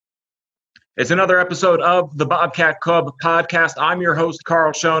It's another episode of the Bobcat Club podcast. I'm your host,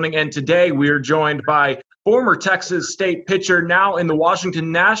 Carl Schoening, and today we are joined by former Texas State pitcher, now in the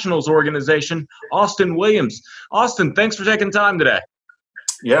Washington Nationals organization, Austen Williams. Austen, thanks for taking time today.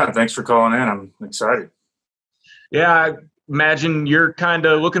 Yeah, thanks for calling in. I'm excited. Yeah, I imagine you're kind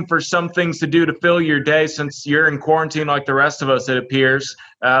of looking for some things to do to fill your day since you're in quarantine like the rest of us, it appears.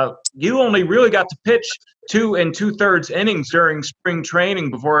 You only really got to pitch 2 2/3 innings during spring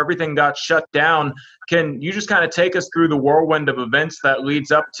training before everything got shut down. Can you just kind of take us through the whirlwind of events that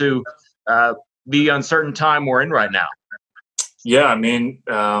leads up to the uncertain time we're in right now? Yeah, I mean,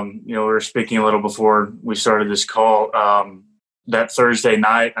 we were speaking a little before we started this call. That Thursday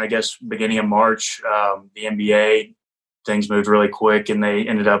night, I guess, beginning of March, the NBA, things moved really quick, and they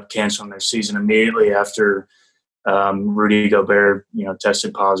ended up canceling their season immediately after Rudy Gobert,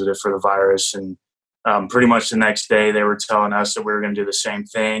 tested positive for the virus. And pretty much the next day, they were telling us that we were going to do the same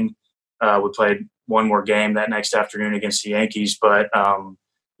thing. We played one more game that next afternoon against the Yankees, but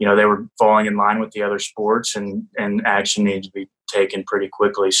they were falling in line with the other sports, and action needed to be taken pretty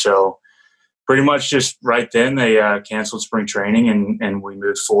quickly. So pretty much just right then they canceled spring training, and we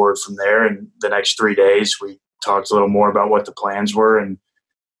moved forward from there. And the next 3 days, we talked a little more about what the plans were. And,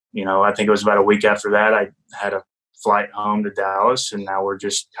 I think it was about a week after that, I had a flight home to Dallas, and now we're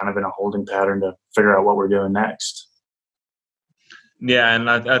just kind of in a holding pattern to figure out what we're doing next. Yeah, and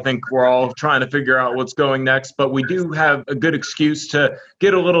I think we're all trying to figure out what's going next, but we do have a good excuse to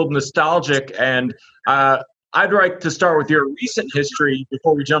get a little nostalgic. And I'd like to start with your recent history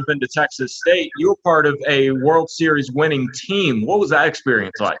before we jump into Texas State. You were part of a World Series winning team. What was that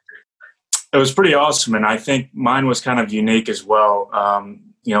experience like? It was pretty awesome, and I think mine was kind of unique as well.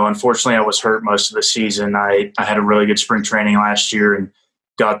 Unfortunately, I was hurt most of the season. I had a really good spring training last year and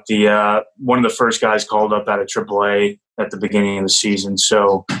got the one of the first guys called up out of AAA at the beginning of the season.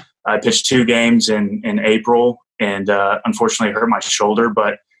 So I pitched 2 games in April, and unfortunately hurt my shoulder.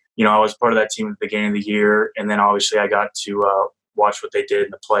 But I was part of that team at the beginning of the year, and then obviously I got to watch what they did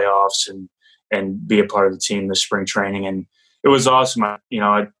in the playoffs and be a part of the team this spring training, and it was awesome.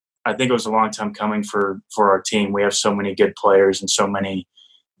 I think it was a long time coming for our team. We have so many good players and so many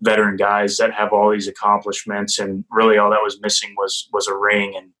veteran guys that have all these accomplishments, and really all that was missing was a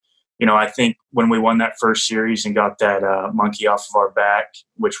ring. And I think when we won that first series and got that monkey off of our back,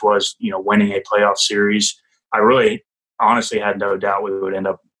 which was winning a playoff series, I really honestly had no doubt we would end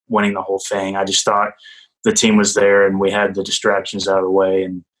up winning the whole thing. I just thought the team was there and we had the distractions out of the way,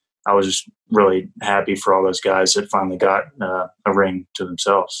 and I was just really happy for all those guys that finally got a ring to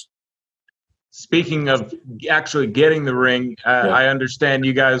themselves. Speaking of actually getting the ring, I understand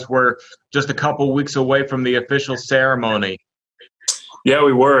you guys were just a couple weeks away from the official ceremony. Yeah,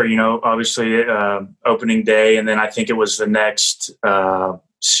 we were. Obviously opening day, and then I think it was the next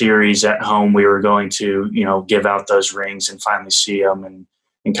series at home we were going to, give out those rings and finally see them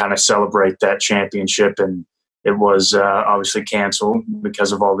and kind of celebrate that championship. And it was obviously canceled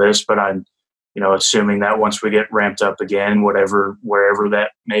because of all this, but I'm assuming that once we get ramped up again, wherever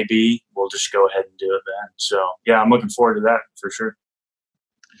that may be, we'll just go ahead and do it then. So, yeah, I'm looking forward to that for sure.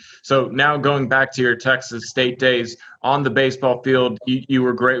 So now going back to your Texas State days on the baseball field, you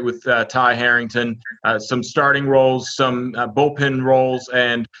were great with Ty Harrington, some starting roles, some bullpen roles,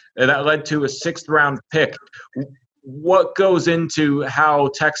 and that led to a 6th-round pick. What goes into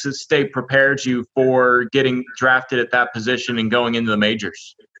how Texas State prepared you for getting drafted at that position and going into the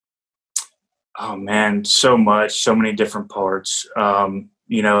majors? Oh man, so much, so many different parts.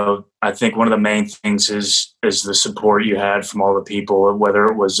 I think one of the main things is the support you had from all the people, whether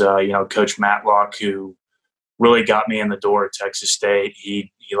it was, Coach Matlock, who really got me in the door at Texas State.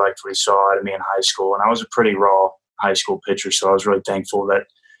 He liked what he saw out of me in high school, and I was a pretty raw high school pitcher. So I was really thankful that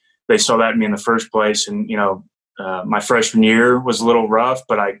they saw that in me in the first place. And, my freshman year was a little rough,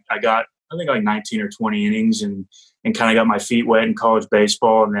 but I got, I think, like 19 or 20 innings and kind of got my feet wet in college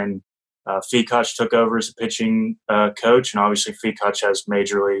baseball. And then Feekoch took over as a pitching coach, and obviously Feekoch has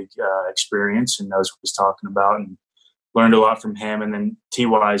major league experience and knows what he's talking about, and learned a lot from him. And then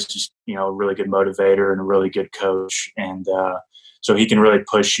T.Y. is just, a really good motivator and a really good coach. And so he can really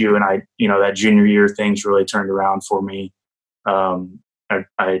push you. And that junior year, things really turned around for me.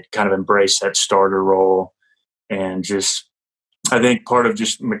 I kind of embraced that starter role, and just, I think part of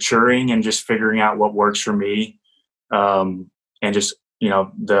just maturing and just figuring out what works for me, and just,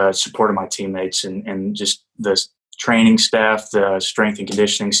 the support of my teammates and just the training staff, the strength and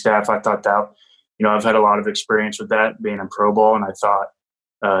conditioning staff. I thought that, I've had a lot of experience with that being in pro ball. And I thought,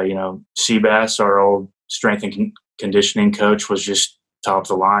 Seabass, our old strength and conditioning coach, was just top of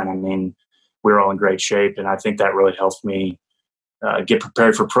the line. I mean, we were all in great shape. And I think that really helped me get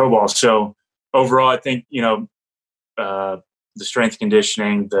prepared for pro ball. So overall, I think, the strength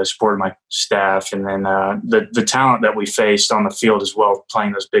conditioning, the support of my staff, and then the talent that we faced on the field as well,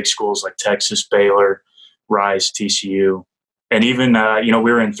 playing those big schools like Texas, Baylor, Rice, TCU. And even, we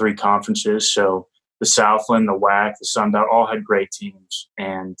were in 3 conferences. So the Southland, the WAC, the Sun Belt all had great teams.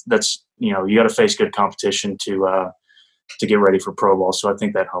 And that's, you got to face good competition to get ready for pro ball. So I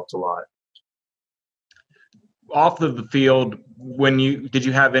think that helped a lot. Off of the field, did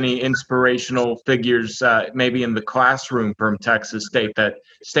you have any inspirational figures maybe in the classroom from Texas State that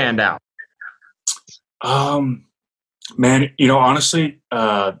stand out? Man, honestly,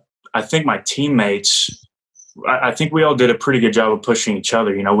 I think my teammates, I think we all did a pretty good job of pushing each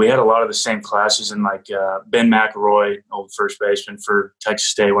other. We had a lot of the same classes, and like Ben McElroy, old first baseman for Texas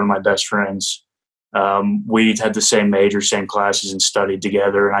State, one of my best friends. We had the same major, same classes, and studied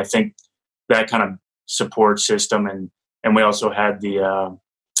together. And I think that kind of support system, and we also had the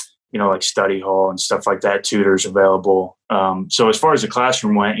like study hall and stuff like that, tutors available. So as far as the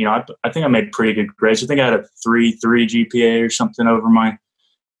classroom went, I think I made pretty good grades. I think I had a 3.3 GPA or something over my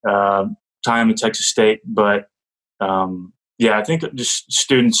time at Texas State. But I think just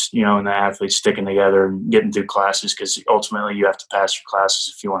students, and the athletes sticking together and getting through classes, because ultimately you have to pass your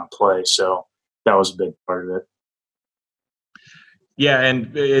classes if you want to play. So that was a big part of it. Yeah,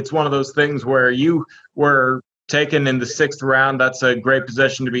 and it's one of those things where you were taken in the 6th round. That's a great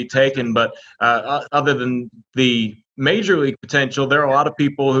position to be taken. But other than the major league potential, there are a lot of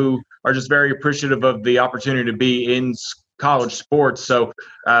people who are just very appreciative of the opportunity to be in college sports. So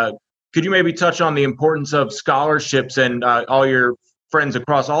could you maybe touch on the importance of scholarships and all your friends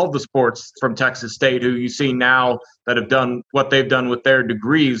across all of the sports from Texas State who you see now that have done what they've done with their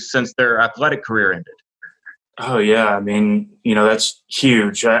degrees since their athletic career ended? Oh, yeah. I mean, that's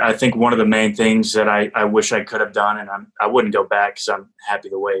huge. I think one of the main things that I wish I could have done, and I wouldn't go back because I'm happy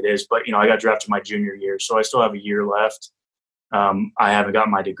the way it is, but, I got drafted my junior year, so I still have a year left. I haven't got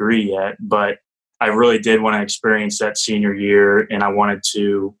my degree yet, but I really did want to experience that senior year, and I wanted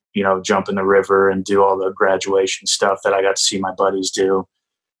to, jump in the river and do all the graduation stuff that I got to see my buddies do.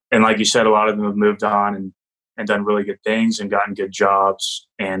 And like you said, a lot of them have moved on and done really good things and gotten good jobs.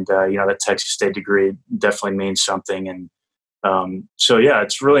 And, that Texas State degree definitely means something. And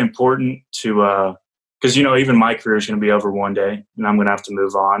it's really important to because, even my career is going to be over one day, and I'm going to have to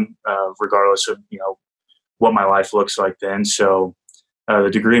move on regardless of, what my life looks like then. So the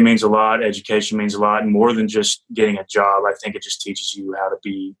degree means a lot. Education means a lot. And more than just getting a job, I think it just teaches you how to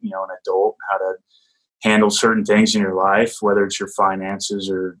be, an adult, how to handle certain things in your life, whether it's your finances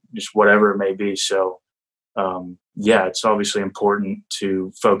or just whatever it may be. So, it's obviously important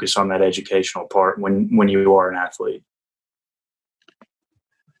to focus on that educational part when you are an athlete.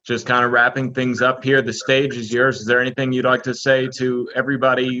 Just kind of wrapping things up here, the stage is yours. Is there anything you'd like to say to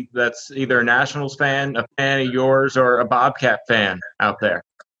everybody that's either a Nationals fan, a fan of yours, or a Bobcat fan out there?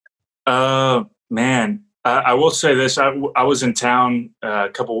 Man, I will say this. I was in town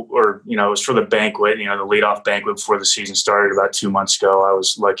it was for the banquet, the leadoff banquet before the season started about 2 months ago. I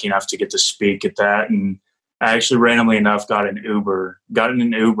was lucky enough to get to speak at that, and I actually randomly enough got in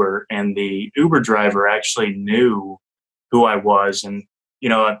an Uber, and the Uber driver actually knew who I was. And,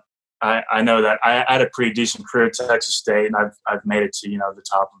 I know that I had a pretty decent career at Texas State, and I've made it to, the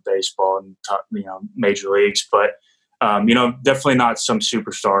top of baseball and top, major leagues, but, definitely not some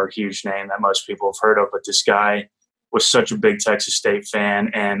superstar, huge name that most people have heard of. But this guy was such a big Texas State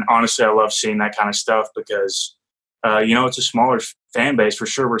fan. And honestly, I love seeing that kind of stuff because, it's a smaller fan base for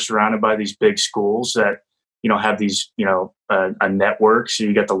sure. We're surrounded by these big schools that, have these, a network. So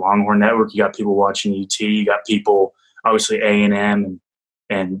you got the Longhorn Network, you got people watching UT, you got people, obviously A&M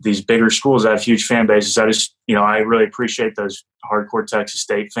and these bigger schools that have huge fan bases. I just, I really appreciate those hardcore Texas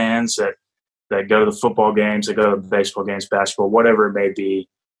State fans that go to the football games, that go to the baseball games, basketball, whatever it may be.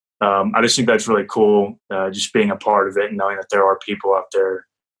 I just think that's really cool, just being a part of it and knowing that there are people out there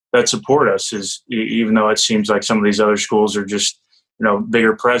that support us, even though it seems like some of these other schools are just,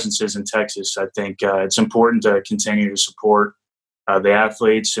 bigger presences in Texas. I think it's important to continue to support the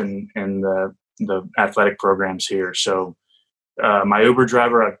athletes and the athletic programs here. So my Uber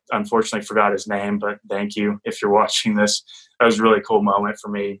driver, I unfortunately forgot his name, but thank you if you're watching this. That was a really cool moment for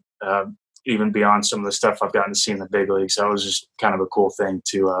me, even beyond some of the stuff I've gotten to see in the big leagues. That was just kind of a cool thing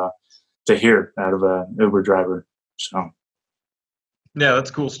to hear out of an Uber driver. So. Yeah, that's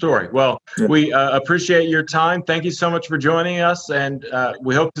a cool story. Well, yeah. We appreciate your time. Thank you so much for joining us, and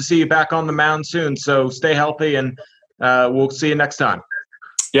we hope to see you back on the mound soon. So stay healthy, and we'll see you next time.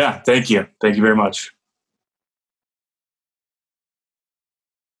 Yeah, thank you. Thank you very much.